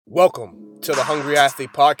Welcome to the Hungry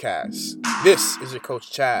Athlete Podcast. This is your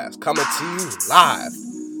coach Chaz coming to you live.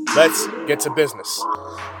 Let's get to business.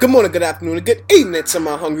 Good morning, good afternoon, and good evening to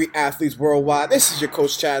my hungry athletes worldwide. This is your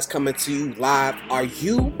coach Chaz coming to you live. Are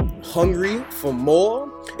you hungry for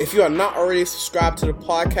more? If you are not already subscribed to the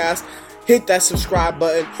podcast, hit that subscribe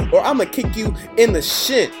button or I'm going to kick you in the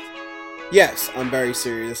shin. Yes, I'm very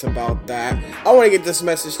serious about that. I want to get this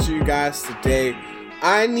message to you guys today.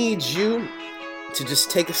 I need you to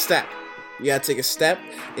just take a step. You gotta take a step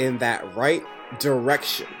in that right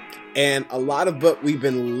direction. And a lot of what we've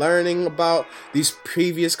been learning about these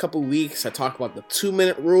previous couple weeks, I talked about the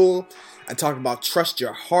 2-minute rule. I talked about trust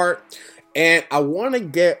your heart. And I want to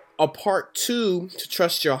get a part 2 to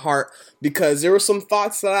trust your heart because there were some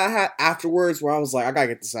thoughts that I had afterwards where I was like, I gotta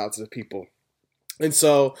get this out to the people. And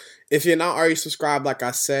so if you're not already subscribed, like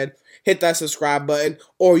I said, hit that subscribe button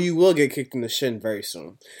or you will get kicked in the shin very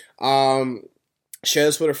soon. Share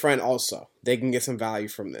this with a friend also. They can get some value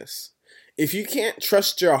from this. If you can't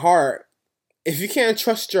trust your heart, you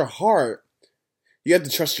have to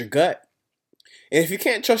trust your gut. And if you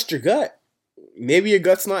can't trust your gut, maybe your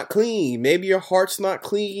gut's not clean. Maybe your heart's not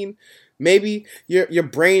clean. Maybe your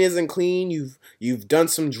brain isn't clean. You've done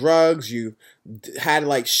some drugs. You had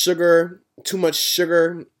like sugar, too much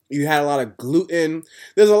sugar. You had a lot of gluten.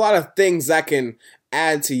 There's a lot of things that can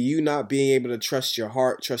add to you not being able to trust your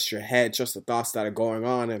heart, trust your head, trust the thoughts that are going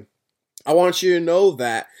on. And I want you to know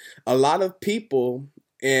that a lot of people,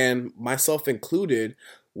 and myself included,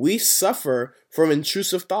 we suffer from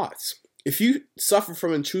intrusive thoughts. If you suffer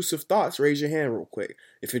from intrusive thoughts, raise your hand real quick.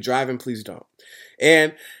 If you're driving, please don't.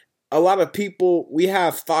 And a lot of people, we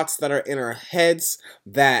have thoughts that are in our heads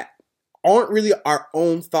that aren't really our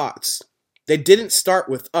own thoughts. They didn't start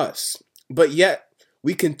with us, but yet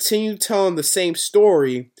we continue telling the same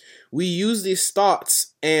story. We use these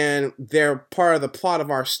thoughts and they're part of the plot of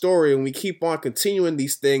our story, and we keep on continuing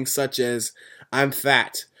these things such as I'm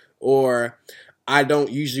fat, or I don't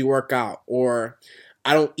usually work out, or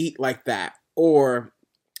I don't eat like that, or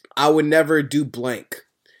I would never do blank.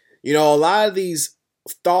 You know, a lot of these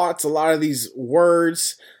thoughts, a lot of these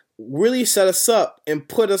words really set us up and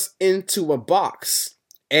put us into a box.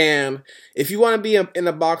 And if you want to be in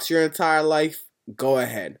a box your entire life, go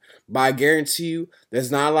ahead. But I guarantee you, there's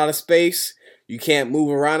not a lot of space. You can't move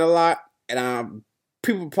around a lot. And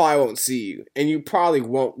people probably won't see you. And you probably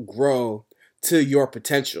won't grow to your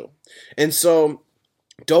potential. And so,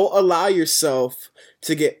 don't allow yourself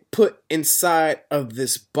to get put inside of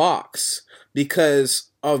this box because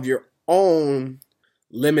of your own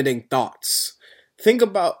limiting thoughts. Think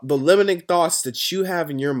about the limiting thoughts that you have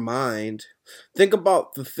in your mind. Think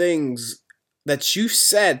about the things that you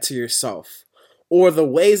said to yourself or the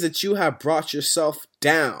ways that you have brought yourself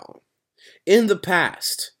down in the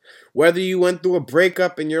past. Whether you went through a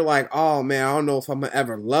breakup and you're like, oh man, I don't know if I'm going to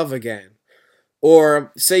ever love again.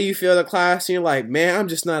 Or say you failed a class and you're like, man, I'm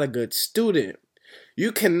just not a good student.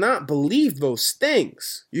 You cannot believe those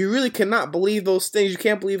things. You really cannot believe those things. You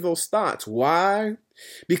can't believe those thoughts. Why?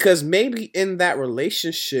 Because maybe in that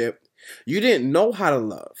relationship, you didn't know how to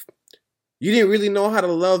love. You didn't really know how to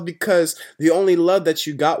love because the only love that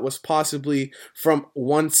you got was possibly from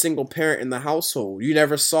one single parent in the household. You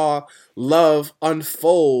never saw love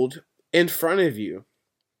unfold in front of you.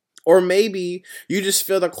 Or maybe you just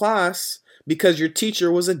failed a class because your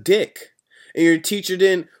teacher was a dick. And your teacher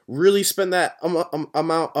didn't really spend that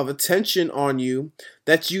amount of attention on you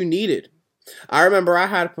that you needed. I remember I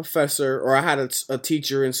had a professor, or I had a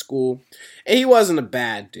teacher in school, and he wasn't a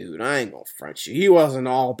bad dude. I ain't gonna front you. He wasn't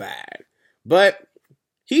all bad. But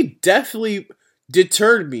he definitely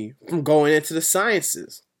deterred me from going into the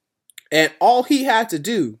sciences. And all he had to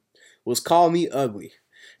do was call me ugly.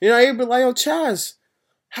 You know, he'd be like, yo, Chaz,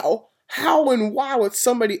 how and why would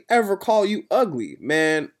somebody ever call you ugly?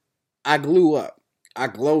 Man, I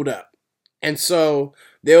glowed up. And so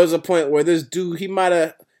there was a point where this dude, he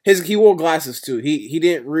wore glasses too. He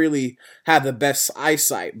didn't really have the best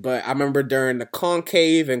eyesight, but I remember during the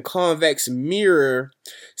concave and convex mirror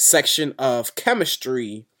section of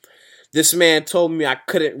chemistry, this man told me I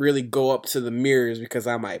couldn't really go up to the mirrors because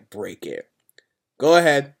I might break it. Go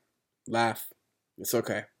ahead, laugh. It's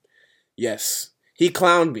okay. Yes, he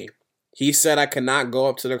clowned me. He said I could not go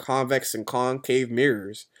up to the convex and concave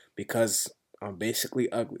mirrors because I'm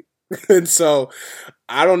basically ugly. And so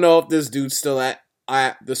I don't know if this dude's still at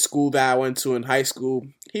the school that I went to in high school.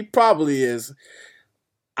 He probably is.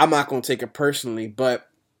 I'm not going to take it personally, but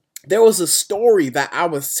there was a story that I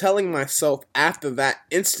was telling myself after that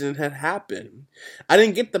incident had happened. I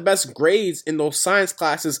didn't get the best grades in those science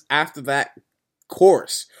classes after that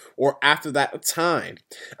course or after that time.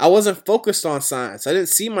 I wasn't focused on science. I didn't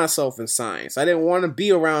see myself in science. I didn't want to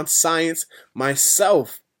be around science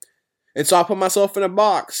myself. And so I put myself in a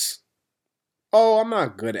box. Oh, I'm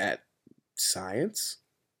not good at science.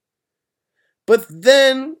 But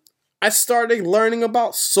then I started learning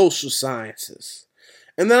about social sciences.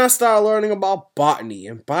 And then I started learning about botany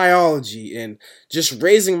and biology and just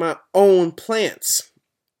raising my own plants.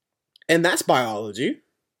 And that's biology.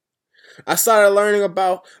 I started learning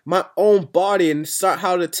about my own body and start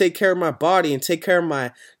how to take care of my body and take care of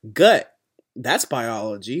my gut. That's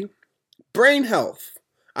biology. Brain health.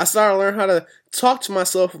 I started to learn how to talk to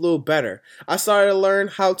myself a little better. I started to learn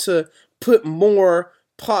how to put more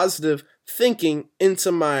positive thinking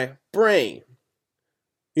into my brain.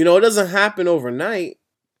 You know, it doesn't happen overnight.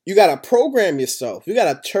 You got to program yourself. You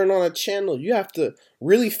got to turn on a channel. You have to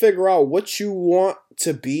really figure out what you want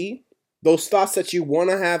to be, those thoughts that you want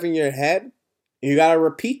to have in your head. You got to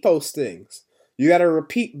repeat those things. You got to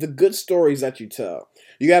repeat the good stories that you tell.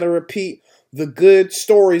 You got to repeat the good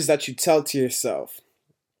stories that you tell to yourself.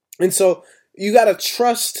 And so you got to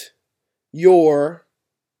trust your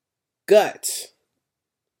gut.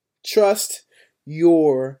 Trust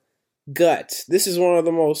your gut. This is one of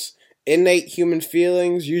the most innate human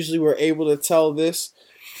feelings. Usually we're able to tell this.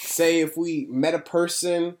 Say if we met a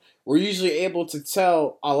person, we're usually able to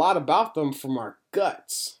tell a lot about them from our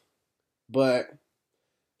guts. But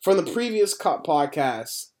from the previous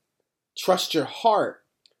podcast, trust your heart.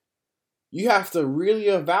 You have to really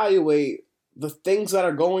evaluate the things that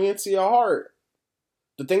are going into your heart,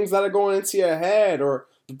 the things that are going into your head, or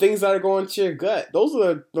the things that are going into your gut. Those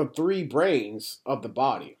are the three brains of the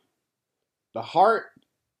body. The heart,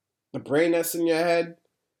 the brain that's in your head,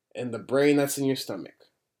 and the brain that's in your stomach.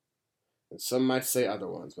 And some might say other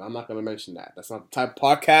ones, but I'm not going to mention that. That's not the type of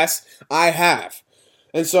podcast I have.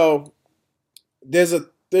 And so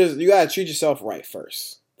you got to treat yourself right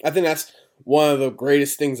first. I think that's one of the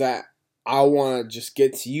greatest things that I want to just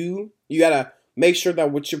get to you. You got to make sure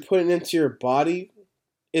that what you're putting into your body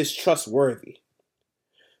is trustworthy.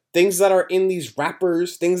 Things that are in these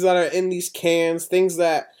wrappers, things that are in these cans, things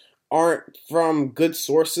that aren't from good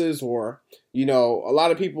sources, or, you know, a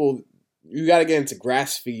lot of people, you got to get into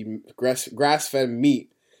grass-fed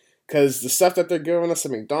meat, because the stuff that they're giving us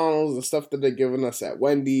at McDonald's, the stuff that they're giving us at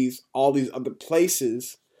Wendy's, all these other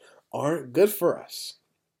places aren't good for us.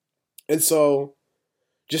 And so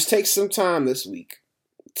just take some time this week.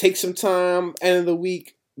 Take some time, end of the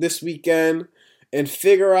week, this weekend, and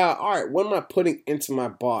figure out, all right, what am I putting into my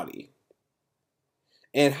body?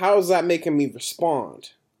 And how is that making me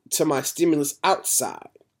respond to my stimulus outside?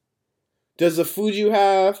 Does the food you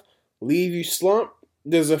have leave you slumped?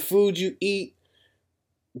 Does the food you eat,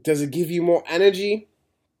 does it give you more energy?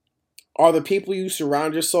 Are the people you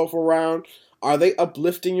surround yourself around, are they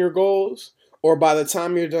uplifting your goals? Or by the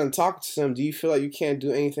time you're done talking to them, do you feel like you can't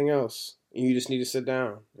do anything else and you just need to sit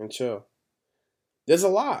down and chill? There's a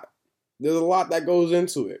lot. There's a lot that goes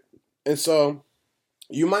into it. And so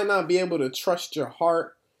you might not be able to trust your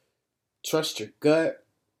heart, trust your gut,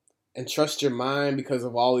 and trust your mind because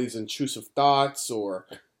of all these intrusive thoughts, or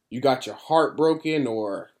you got your heart broken,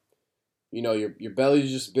 or, you know, your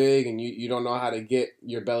belly's just big and you don't know how to get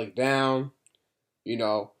your belly down. You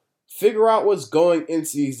know, figure out what's going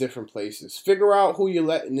into these different places. Figure out who you're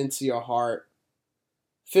letting into your heart.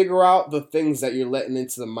 Figure out the things that you're letting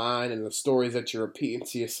into the mind and the stories that you're repeating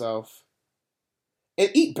to yourself. And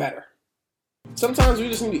eat better. Sometimes we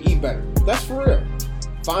just need to eat better. That's for real.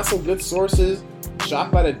 Find some good sources.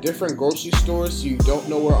 Shop at a different grocery store so you don't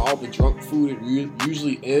know where all the junk food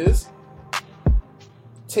usually is.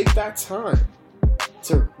 Take that time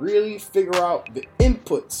to really figure out the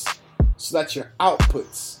inputs so that your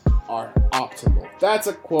outputs are optimal. That's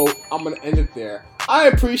a quote. I'm going to end it there. I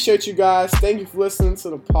appreciate you guys. Thank you for listening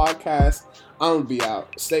to the podcast. I'm going to be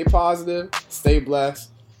out. Stay positive. Stay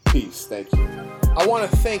blessed. Peace. Thank you. I want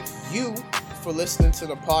to thank you for listening to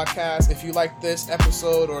the podcast. If you like this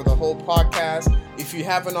episode or the whole podcast, if you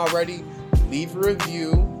haven't already, leave a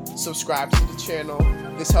review, subscribe to the channel.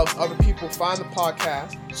 This helps other people find the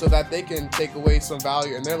podcast so that they can take away some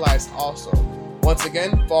value in their lives also. Once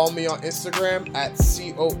again, follow me on Instagram at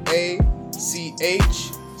COACHCHAZZ.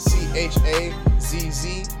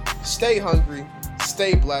 Stay hungry,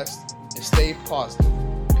 stay blessed, and stay positive.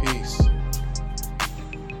 Peace.